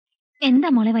എന്താ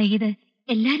മോളെ വൈകിയത്?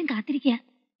 എല്ലാരും കാത്തിരിക്കുക.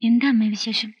 എന്താ അമ്മ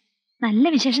വിശേഷം? നല്ല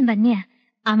വിശേഷം തന്നെയാ.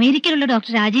 അമേരിക്കയിലുള്ള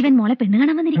ഡോക്ടർ രാജീവൻ മോളെ പെണ്ണ്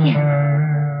കാണാൻ വന്നിരിക്കുക.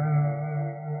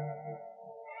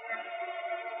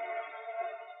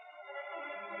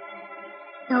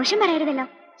 ദോഷം പറയരുതല്ലോ,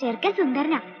 ചെറുക്കൻ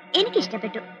സുന്ദരനാ,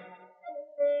 എനിക്കിഷ്ടപ്പെട്ടു.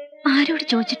 ആരോട്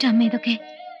ചോദിച്ചിട്ട് അമ്മ ഇതൊക്കെ?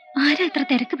 ആരാ ഇത്ര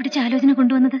തിരക്ക് പിടിച്ച ആലോചന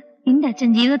കൊണ്ടുവന്നത്? എന്റെ അച്ഛൻ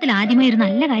ജീവിതത്തിൽ ആദ്യമായി ഒരു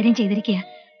നല്ല കാര്യം ചെയ്തിരിക്കുക.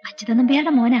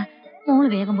 അച്യുതനമ്പിയാരുടെ മോനാ. മോള്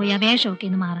വേഗം പോയി ആ വേഷമൊക്കെ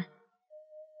ഒന്ന് മാറ്.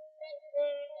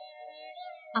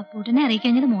 അപ്പൂട്ടനെ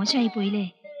അറിയിക്കഴിഞ്ഞത് മോശമായി പോയില്ലേ?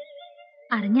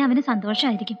 അറിഞ്ഞ അവന്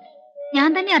സന്തോഷമായിരിക്കും. ഞാൻ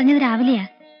തന്നെ അറിഞ്ഞത് രാവിലെയാ.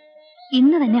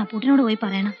 ഇന്ന് തന്നെ അപ്പൂട്ടനോട് പോയി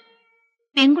പറയണം.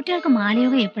 പെൺകുട്ടികൾക്ക്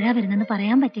മാലയോഗം എപ്പോഴാ വരുന്നെന്ന്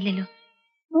പറയാൻ പറ്റില്ലല്ലോ.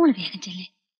 മോള് വേഗം ചെല്ലേ.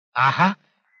 ആഹാ,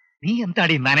 നീ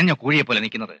എന്താടി നനഞ്ഞ കോഴിയെ പോലെ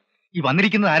നിൽക്കുന്നത്? ഈ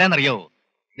വന്നിരിക്കുന്നത് ആരാന്നറിയോ?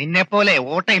 നിന്നെ പോലെ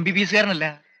ഓട്ട MBBS കാരനല്ല.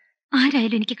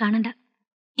 ആരായാലും എനിക്ക് കാണണ്ട.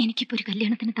 എനിക്കിപ്പോ ഒരു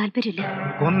കല്യാണത്തിന് താല്പര്യമില്ല.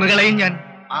 കൊന്നുകളയും ഞാൻ.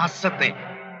 ആസത്തെ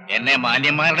എന്നെ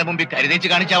മാന്യന്മാരുടെ മുമ്പിൽ കരുതേച്ച്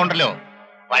കാണിച്ചാവുണ്ടല്ലോ.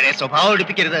 പഴയ സ്വഭാവം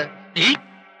എടുപ്പിക്കരുത്.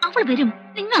 അവൾ വരും,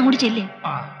 നിങ്ങൾ അങ്ങോട്ട് ചെല്ലേ.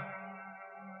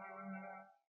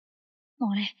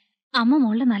 മോളെ, അമ്മ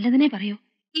മോളുടെ നല്ലതിനെ പറയൂ.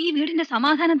 ഈ വീടിന്റെ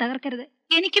സമാധാനം തകർക്കരുത്.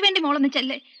 എനിക്ക് വേണ്ടി മോളൊന്ന്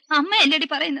ചെല്ലേ. അമ്മ എല്ലടി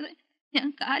പറയുന്നത്. ഞാൻ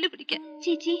കാല് പിടിക്കാം.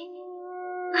 ചേച്ചി,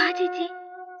 ആ ചേച്ചി,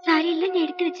 സാരിയെല്ലാം ഞാൻ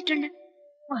എടുത്തു വെച്ചിട്ടുണ്ട്.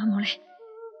 വാ മോളെ,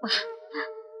 വാ.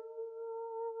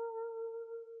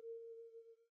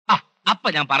 അപ്പൊ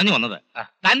ഞാൻ പറഞ്ഞു വന്നത്,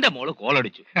 തന്റെ മോള്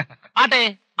കോളടിച്ചു. ആട്ടെ,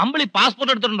 അമ്പിളി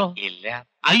പാസ്പോർട്ട് എടുത്തിട്ടുണ്ടോ? ഇല്ല.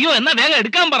 അയ്യോ, എന്നാ വേഗം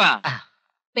എടുക്കാൻ പറ.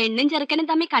 പെണ്ണും ചെറുക്കനും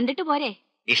തമ്മിൽ കണ്ടിട്ട് പോരെ?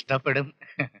 ഇഷ്ടപ്പെടും.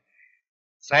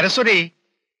 സരസ്വതി,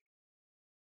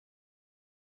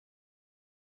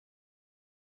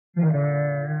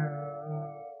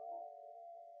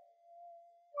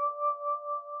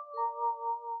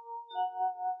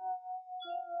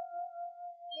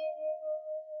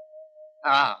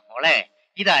 ആ മോളെ,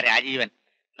 ഇതാ രാജീവൻ.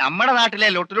 നമ്മുടെ നാട്ടിലെ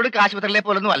ലൊട്ടിലൊടുക്ക് ആശുപത്രിയിലെ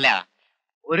പോലൊന്നും അല്ല.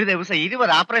 ഒരു ദിവസം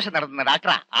 20 ഓപ്പറേഷൻ നടത്തുന്ന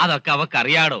ഡാക്ടറാ. അതൊക്കെ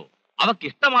അവക്കറിയാടോ. അവക്ക്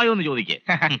ഇഷ്ടമായോ എന്ന് ചോദിക്കേ.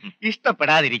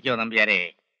 ഇഷ്ടപ്പെടാതിരിക്കോ നമ്പ്യാരെ?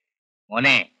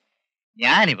 മോനെ,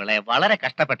 ഞാൻ ഇവളെ വളരെ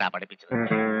കഷ്ടപ്പെട്ടാ പഠിപ്പിച്ചത്.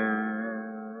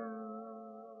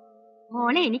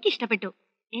 മോളെ എനിക്ക് ഇഷ്ടപ്പെട്ടു.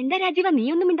 എന്താ രാജീവ നീ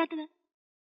ഒന്നും മിണ്ടാത്തത്?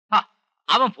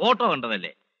 അവൻ ഫോട്ടോ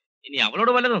കണ്ടതല്ലേ, ഇനി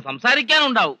അവളോട് വല്ലതും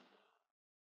സംസാരിക്കാനുണ്ടാവും.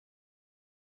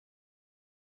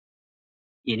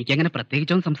 എനിക്കങ്ങനെ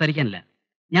പ്രത്യേകിച്ചൊന്നും സംസാരിക്കാനില്ല.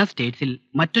 ഞാൻ സ്റ്റേറ്റ്സിൽ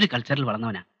മറ്റൊരു കൾച്ചറിൽ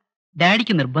വളർന്നവനാ.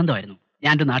 ഡാഡിക്ക് നിർബന്ധമായിരുന്നു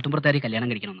ഞാൻ ഒരു നാട്ടുമ്പുറത്താരി കല്യാണം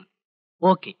കഴിക്കണമെന്ന്.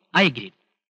 Okay, I agree.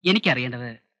 എനിക്കറിയേണ്ടത്,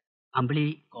 അമ്പിളി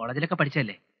കോളേജിലൊക്കെ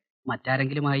പഠിച്ചല്ലേ,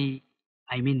 മറ്റാരെങ്കിലുമായി,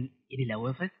 ഐ മീൻ ഇനി ലവ്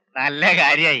അഫയർ? നല്ല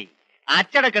കാര്യായി.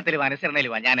 അച്ചടക്കത്തിലും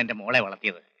അനുസരണയിലുമാ ഞാൻ എന്റെ മോളെ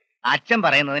വളർത്തിയത്. അച്ഛൻ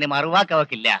പറയുന്നതിന് മറുവാക്ക്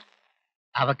അവക്കില്ല.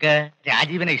 അവക്ക്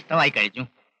രാജീവനെ ഇഷ്ടമായി കഴിഞ്ഞു.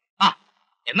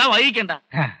 എന്നാ വൈകിക്കണ്ട,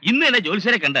 ഇന്ന് തന്നെ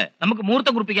ജോലിസരെ കണ്ട് നമുക്ക്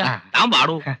മുഹൂർത്തം കുറിപ്പിക്കാം. താൻ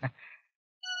പാടൂ.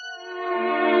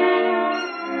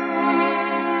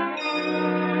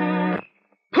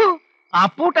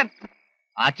 അപ്പൂട്ടൻ,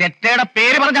 ആ ചെറ്റയുടെ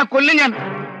പേര് പറഞ്ഞാ കൊല്ലും ഞാൻ.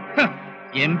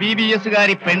 MBBS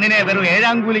കാരി പെണ്ണിനെ വെറും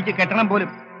 7-ാം കൂലിക്ക് കെട്ടണം പോലും.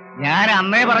 ഞാൻ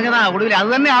അന്നേ പറഞ്ഞതാ, ഒടുവിൽ അത്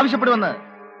തന്നെ ആവശ്യപ്പെടുമെന്ന്.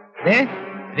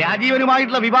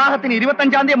 രാജീവനുമായിട്ടുള്ള വിവാഹത്തിന്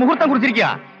 25-ാം തീയതി മുഹൂർത്തം കുറിച്ചിരിക്കുക.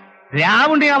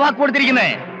 രാവുണ്ടി ആ വാക്ക് കൊടുത്തിരിക്കുന്നേ.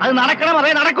 അത് നടക്കണം,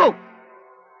 അതേ നടക്കൂ.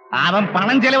 അവൻ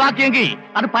പണം ചെലവാക്കിയെങ്കിൽ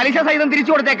അത് പലിശ സഹിതം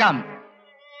തിരിച്ചു കൊടുത്തേക്കാം.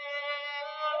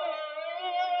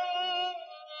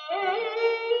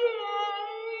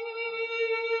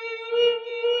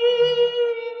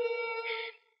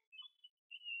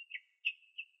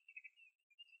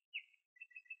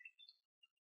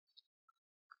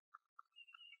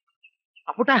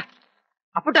 അപ്പുട്ടാ,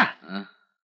 അപ്പുട്ടാ,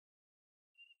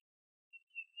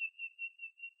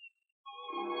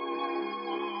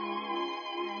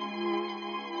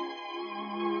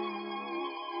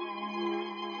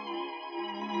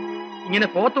 ഇങ്ങനെ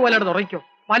പോത്ത് പോലാട് തുടങ്ങിക്കോ.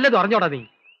 വല്ലതും അറിഞ്ഞോടാ നീ?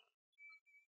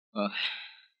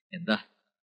 എന്താ?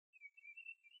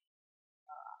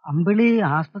 അമ്പിളി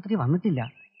ആസ്പത്രി വന്നിട്ടില്ല.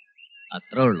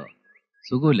 അത്രേ ഉള്ളോ?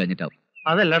 സുഖമില്ല എന്നിട്ടാവും.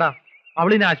 അതല്ലടാ,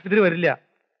 അവളിനി ആശുപത്രി വരില്ല.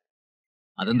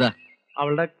 അതെന്താ?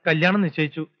 അവളുടെ കല്യാണം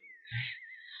നിശ്ചയിച്ചു.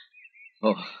 ഓ,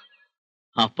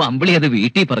 അപ്പൊ അമ്പിളി അത്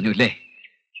വീട്ടിൽ പറഞ്ഞു അല്ലേ?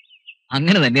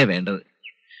 അങ്ങനെ തന്നെയാ വേണ്ടത്.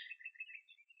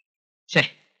 ഛേ,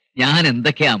 ഞാൻ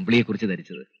എന്തൊക്കെയാ അമ്പിളിയെ കുറിച്ച്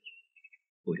ധരിച്ചത്.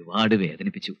 ഒരുപാട്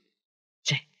വേദനിപ്പിച്ചു.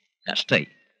 ഛേ, കഷ്ടായി.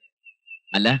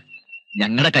 അല്ല,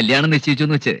 ഞങ്ങളുടെ കല്യാണം നിശ്ചയിച്ചു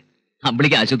എന്ന് വെച്ച്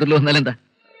അമ്പിളിക്ക് ആശുപത്രിയിൽ വന്നാലെന്താ?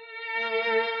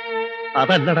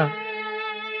 അതല്ലടാ.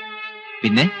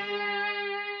 പിന്നെ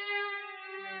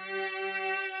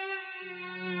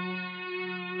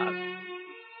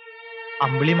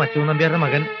അമ്പിളി മച്ചു നമ്പ്യാരുടെ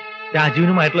മകൻ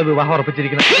രാജീവനുമായിട്ടുള്ള വിവാഹം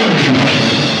ഉറപ്പിച്ചിരിക്കണം.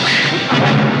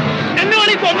 എന്നെ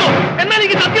വേണി കൊന്നു, എന്നാൽ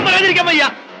എനിക്ക് സത്യം പറയാതിരിക്കാൻ വയ്യ.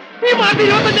 ഈ മാസം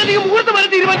 25-ാം തീയതി മുഹൂർത്തം വരെ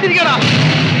തീരുമാനിച്ചിരിക്കണ.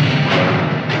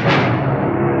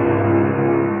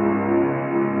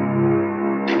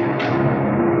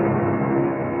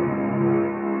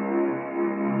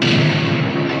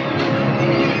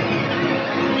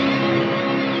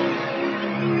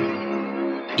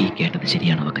 കേട്ടത്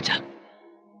ശരിയാണോ വക്കച്ച?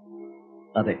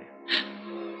 അതെ.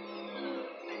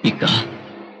 ഇക്ക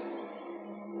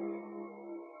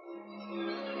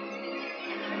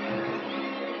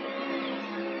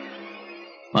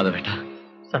മാധവേട്ട,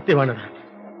 സത്യമാണ്.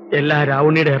 എല്ലാ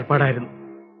രാവണിയുടെ ഏർപ്പാടായിരുന്നു.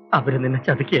 അവര് നിന്നെ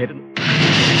ചതിക്കുകയായിരുന്നു.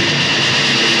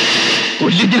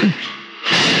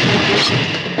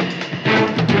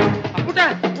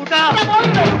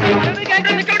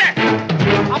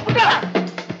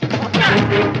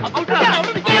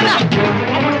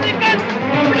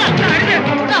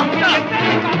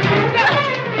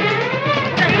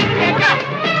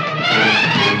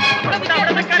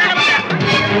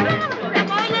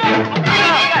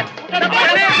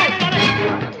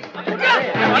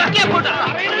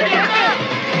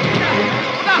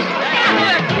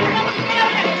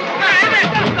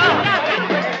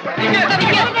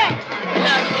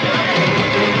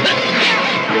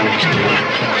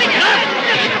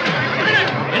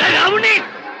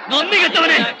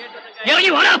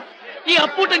 ഇറങ്ങി വാടാ. ഈ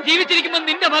അപ്പൂട്ടൻ ജീവിച്ചിരിക്കുമ്പോ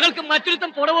നിന്റെ മകൾക്ക് മറ്റൊരുത്തം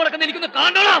പുറകോടക്കം എനിക്കൊന്ന്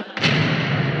കാണണം.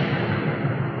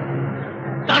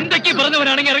 തന്തയ്ക്ക്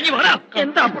പറഞ്ഞവനാണെങ്കിൽ ഇറങ്ങി വാടാ.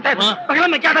 എന്താ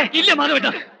ബഹളം വെക്കാതെ? ഇല്ല മാധവേട്ട,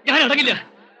 ഞാൻ അടങ്ങില്ല.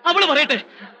 അവള് പറയട്ടെ.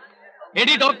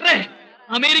 എടി ഡോക്ടറെ,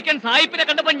 അമേരിക്കൻ സായിപ്പിനെ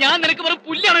കണ്ടപ്പോ ഞാൻ നിനക്ക് വെറും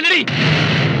പുല്ലാണല്ലടി.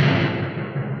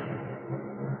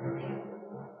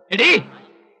 എടി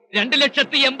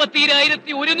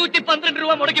 2,80,112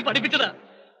 രൂപ മുടക്കി പഠിപ്പിച്ചതാ.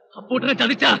 അപ്പൂട്ടനെ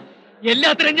ചതിച്ച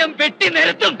എല്ലാത്തിനും ഞാൻ വെട്ടി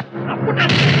നിരത്തും.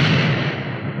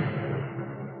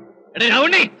 എടേ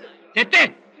രാവണി, ചെറ്റേ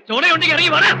ചോണയുണ്ടെങ്കിൽ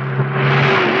ഇറങ്ങി വേണം.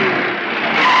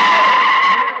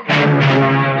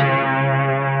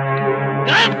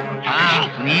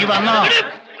 നീ വന്നോ?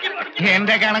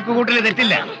 എന്റെ കണക്കുകൂട്ടൽ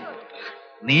തെറ്റില്ല.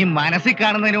 നീ മനസ്സിൽ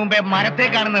കാണുന്നതിന് മുമ്പേ മരത്തെ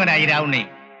കാണുന്നവനായി രാവണി.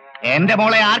 എന്റെ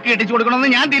മോളെ ആർക്ക് കെട്ടിച്ചു കൊടുക്കണമെന്ന്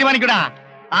ഞാൻ തീരുമാനിക്കൂടാ.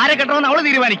 ആരെ കെട്ടണമെന്ന് അവള്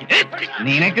തീരുമാനിക്കും.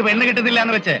 നിനക്ക് പെണ്ണ് കിട്ടുന്നില്ല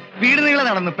എന്ന് വെച്ച് വീട് നീളെ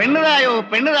നടന്നു പെണ്ണുതായോ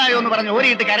എന്ന് പറഞ്ഞ്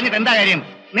ഓരിയിട്ട് കരഞ്ഞിട്ട് എന്താ കാര്യം?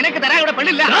 നിനക്ക് തരാൻ ഇവിടെ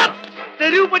പെണ്ണില്ല.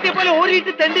 തെരുവ് പറ്റിയ പോലെ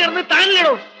ഓരിയിട്ട് തെണ്ടി ഇറന്ന്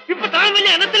താനില്ലടോ. ഇപ്പൊ താൻ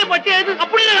വലിയ എണ്ണത്തിലെ പട്ടിയായത്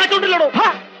അപ്പോഴേ കാച്ചോണ്ടില്ലടോ.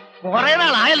 കുറെ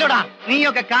നാളായല്ലോടാ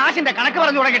നീയൊക്കെ കാശിന്റെ കണക്ക്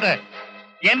പറഞ്ഞു തുടങ്ങിയിട്ട്.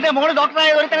 എന്റെ മോള് ഡോക്ടറായ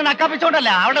ഒരുത്തനെ നക്കാപ്പിച്ചോണ്ടല്ല,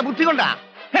 അവരുടെ ബുദ്ധി കൊണ്ടാ.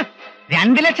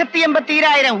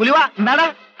 2,80,000 ഉലുവ എന്താടാ?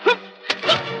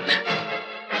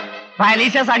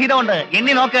 പലിശ സഹിതമുണ്ട്.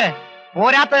 എണ്ണി നോക്ക്.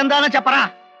 പോരാത്ത എന്താന്ന് വെച്ചാ പറ.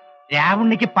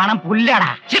 രാവുണ്ണിക്ക് പണം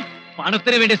പുല്ലാടാ.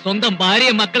 പണത്തിന് വേണ്ടി സ്വന്തം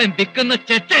ഭാര്യയും മക്കളെയും വിൽക്കുന്ന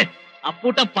ചെറ്റ്.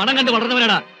 അപ്പൂട്ടം പണം കണ്ട്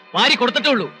വളർന്നവനാടാ. വാരി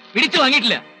കൊടുത്തിട്ടുള്ളൂ, പിടിച്ചു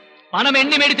വാങ്ങിയിട്ടില്ല. പണം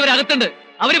എണ്ണി മേടിച്ചവരകത്തുണ്ട്.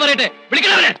 അവര് പറയട്ടെ,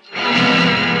 വിളിക്കണവരെ.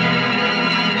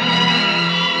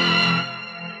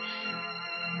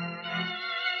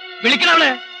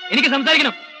 വിളിക്കണവളെ, എനിക്ക്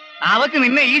സംസാരിക്കണം. അവക്ക്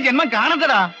നിന്നെ ഈ ജന്മം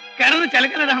കാണണ്ടടാ. കിടന്ന്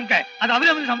ചിലക്കലടാ നമുക്ക്. അത്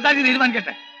അവരവര് സംസാരിച്ച്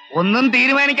തീരുമാനിക്കട്ടെ. ഒന്നും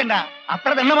തീരുമാനിക്കണ്ട. അത്ര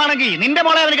തെണ്ണമാണെങ്കിൽ നിന്റെ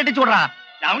മോളെ അവന് കെട്ടിച്ചൂടാ.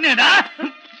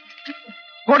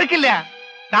 കൊടുക്കില്ല.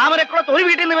 താമരക്കുളത്ത് ഒരു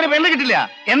വീട്ടിൽ നിന്ന് ഇവന് പെണ്ണ് കിട്ടില്ല.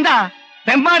 എന്താ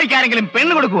തെമ്മാടിക്കാരെങ്കിലും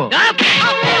പെണ്ണ് കൊടുക്കുവോ?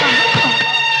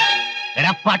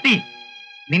 എടാ പട്ടി,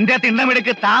 നിന്റെ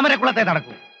തിണ്ണമെടുക്ക് താമരക്കുളത്തെ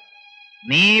നടക്കൂ.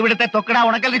 നീ ഇവിടുത്തെ തൊക്കട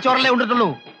ഉണക്കൽ ചോറല്ലേ ഉണ്ടിട്ടുള്ളൂ.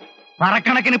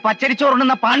 പറക്കണക്കിന്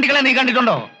പച്ചരിച്ചോറുണ്ടെന്ന പാണ്ടികളെ നീ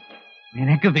കണ്ടിട്ടുണ്ടോ?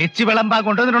 നിനക്ക് വെച്ച് വിളമ്പാ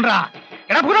കൊണ്ടുവന്നിട്ടുണ്ടാ.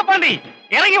 എടാ ഭൂതപ്പാണ്ടി,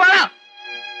 ഇറങ്ങി വാ.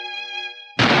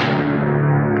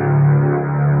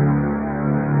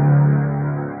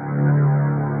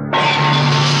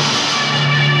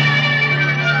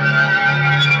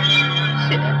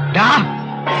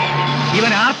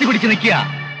 ഇവൻ ആർത്തി പിടിച്ച് നിൽക്കുക.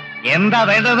 എന്താ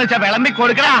വേണ്ടതെന്ന് വെച്ചാ വിളമ്പി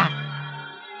കൊടുക്കടാ.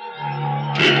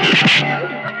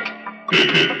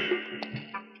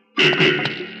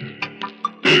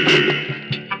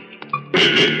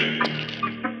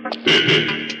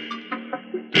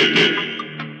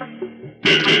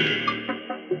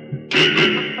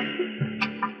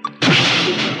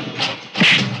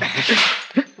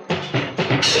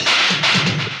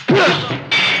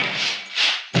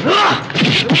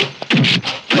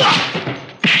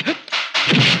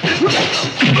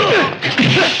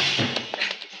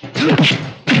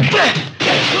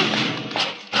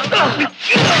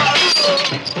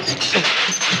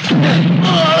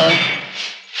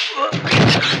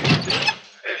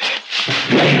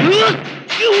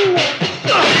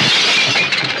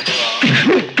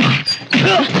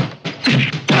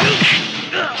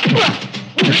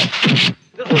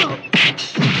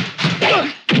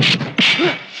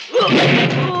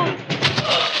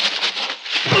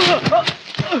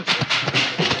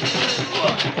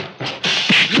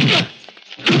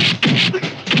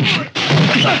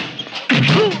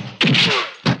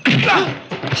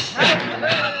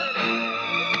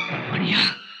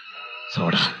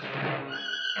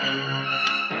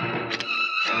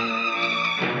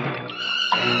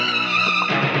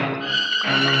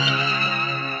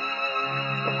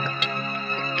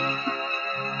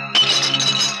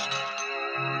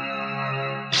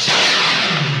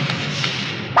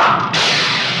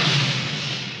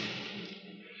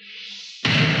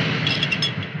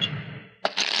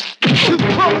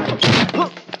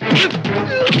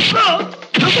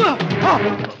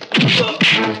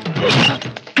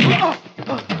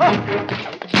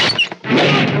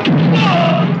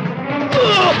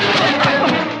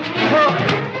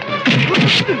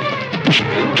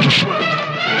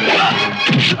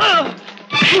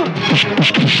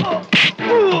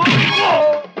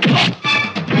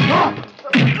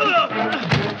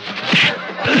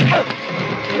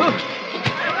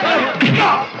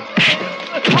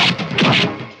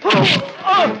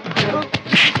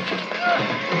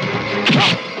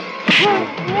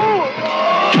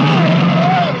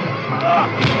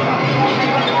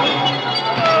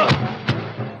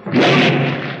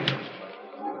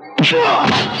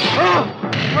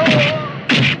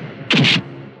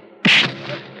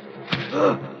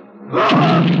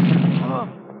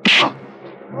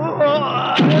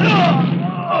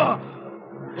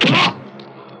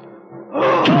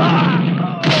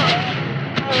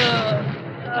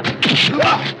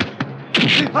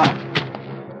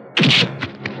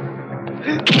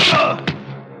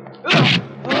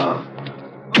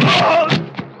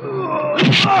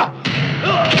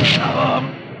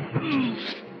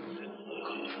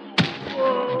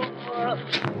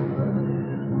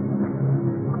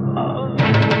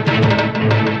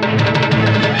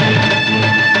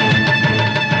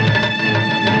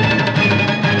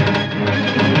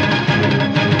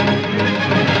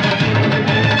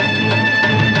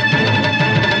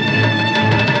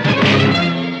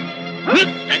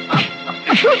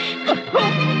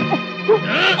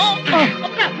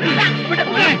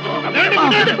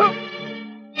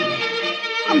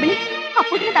 അമ്പിളി,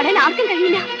 അപ്പൂട്ടിനെ തടയാൻ ആർക്കും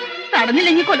കഴിയില്ല.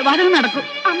 തടഞ്ഞില്ലെങ്കിൽ കൊലപാതകം നടക്കും.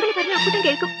 അമ്പിളി പറഞ്ഞ അപ്പൂട്ടൻ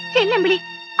കേൾക്കും. ചെല്ലമ്പിളി,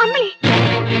 അമ്പിളി.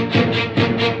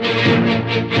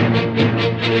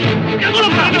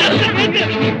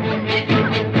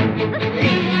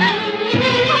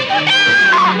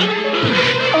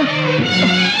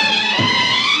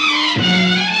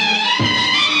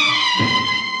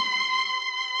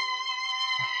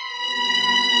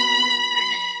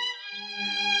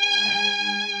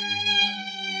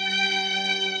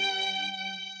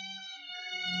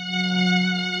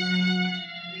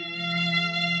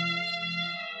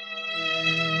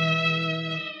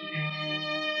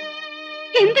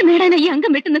 എന്ത് നേടാനാ ഈ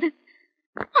അംഗം വെട്ടുന്നത്?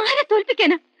 ആരെ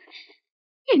തോൽപ്പിക്കാനാ?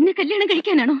 എന്നെ കല്യാണം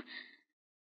കഴിക്കാനാണോ?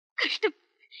 കഷ്ടം.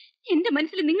 എന്റെ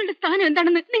മനസ്സിൽ നിങ്ങളുടെ സ്ഥാനം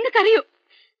എന്താണെന്ന് നിങ്ങൾക്കറിയോ?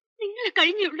 നിങ്ങളെ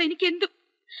കഴിഞ്ഞുള്ള എനിക്ക് എന്തു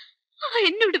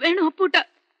എന്നോട് വേണോ അപ്പൂട്ട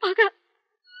പക?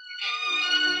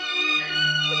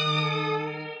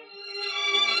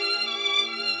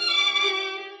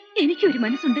 എനിക്കൊരു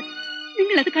മനസ്സുണ്ട്,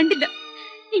 നിങ്ങളത് കണ്ടില്ല.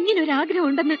 ഇങ്ങനെ ഒരു ആഗ്രഹം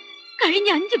ഉണ്ടെന്ന് കഴിഞ്ഞ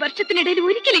 5 വർഷത്തിനിടയിൽ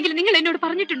ഒരിക്കലെങ്കിലും നിങ്ങൾ എന്നോട്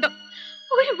പറഞ്ഞിട്ടുണ്ടോ?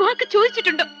 ഒരു വാക്ക്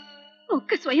ചോദിച്ചിട്ടുണ്ടോ?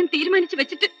 ഒക്കെ സ്വയം തീരുമാനിച്ചു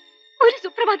വെച്ചിട്ട് ഒരു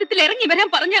സുപ്രഭാതത്തിൽ ഇറങ്ങി വരാൻ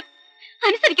പറഞ്ഞ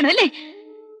അനുസരിക്കണമല്ലേ?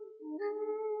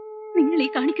 നിങ്ങൾ ഈ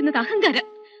കാണിക്കുന്നത് അഹങ്കാര.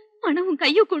 പണവും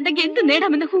കയ്യൊക്കെ ഉണ്ടെങ്കിൽ എന്ത്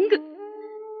നേടാമെന്ന ഹുങ്ക്.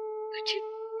 പക്ഷെ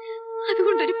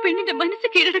അതുകൊണ്ടൊരു പെണ്ണിന്റെ മനസ്സ്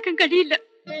കീഴടക്കാൻ കഴിയില്ല.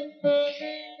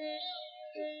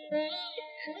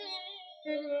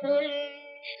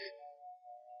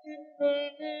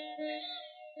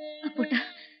 അപ്പോട്ടാ,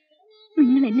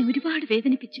 നിങ്ങൾ എന്നെ ഒരുപാട്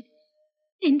വേദനിപ്പിച്ചു.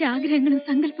 എന്റെ ആഗ്രഹങ്ങളും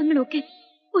സങ്കല്പങ്ങളും ഒക്കെ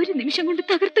ഒരു നിമിഷം കൊണ്ട്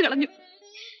തകർത്തു കളഞ്ഞു.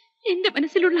 എന്റെ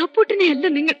മനസ്സിലുള്ള അപ്പൂട്ടനെ അല്ല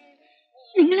നിങ്ങൾ.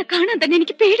 നിങ്ങളെ കാണാൻ തന്നെ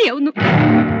എനിക്ക് പേടിയാവുന്നു.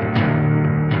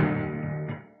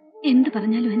 എന്ത്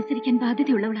പറഞ്ഞാലും അനുസരിക്കാൻ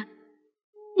ബാധ്യതയുള്ളവളാ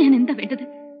ഞാൻ. എന്താ വേണ്ടത്?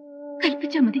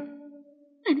 കൽപ്പിച്ചാ മതി,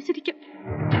 അനുസരിക്കാം.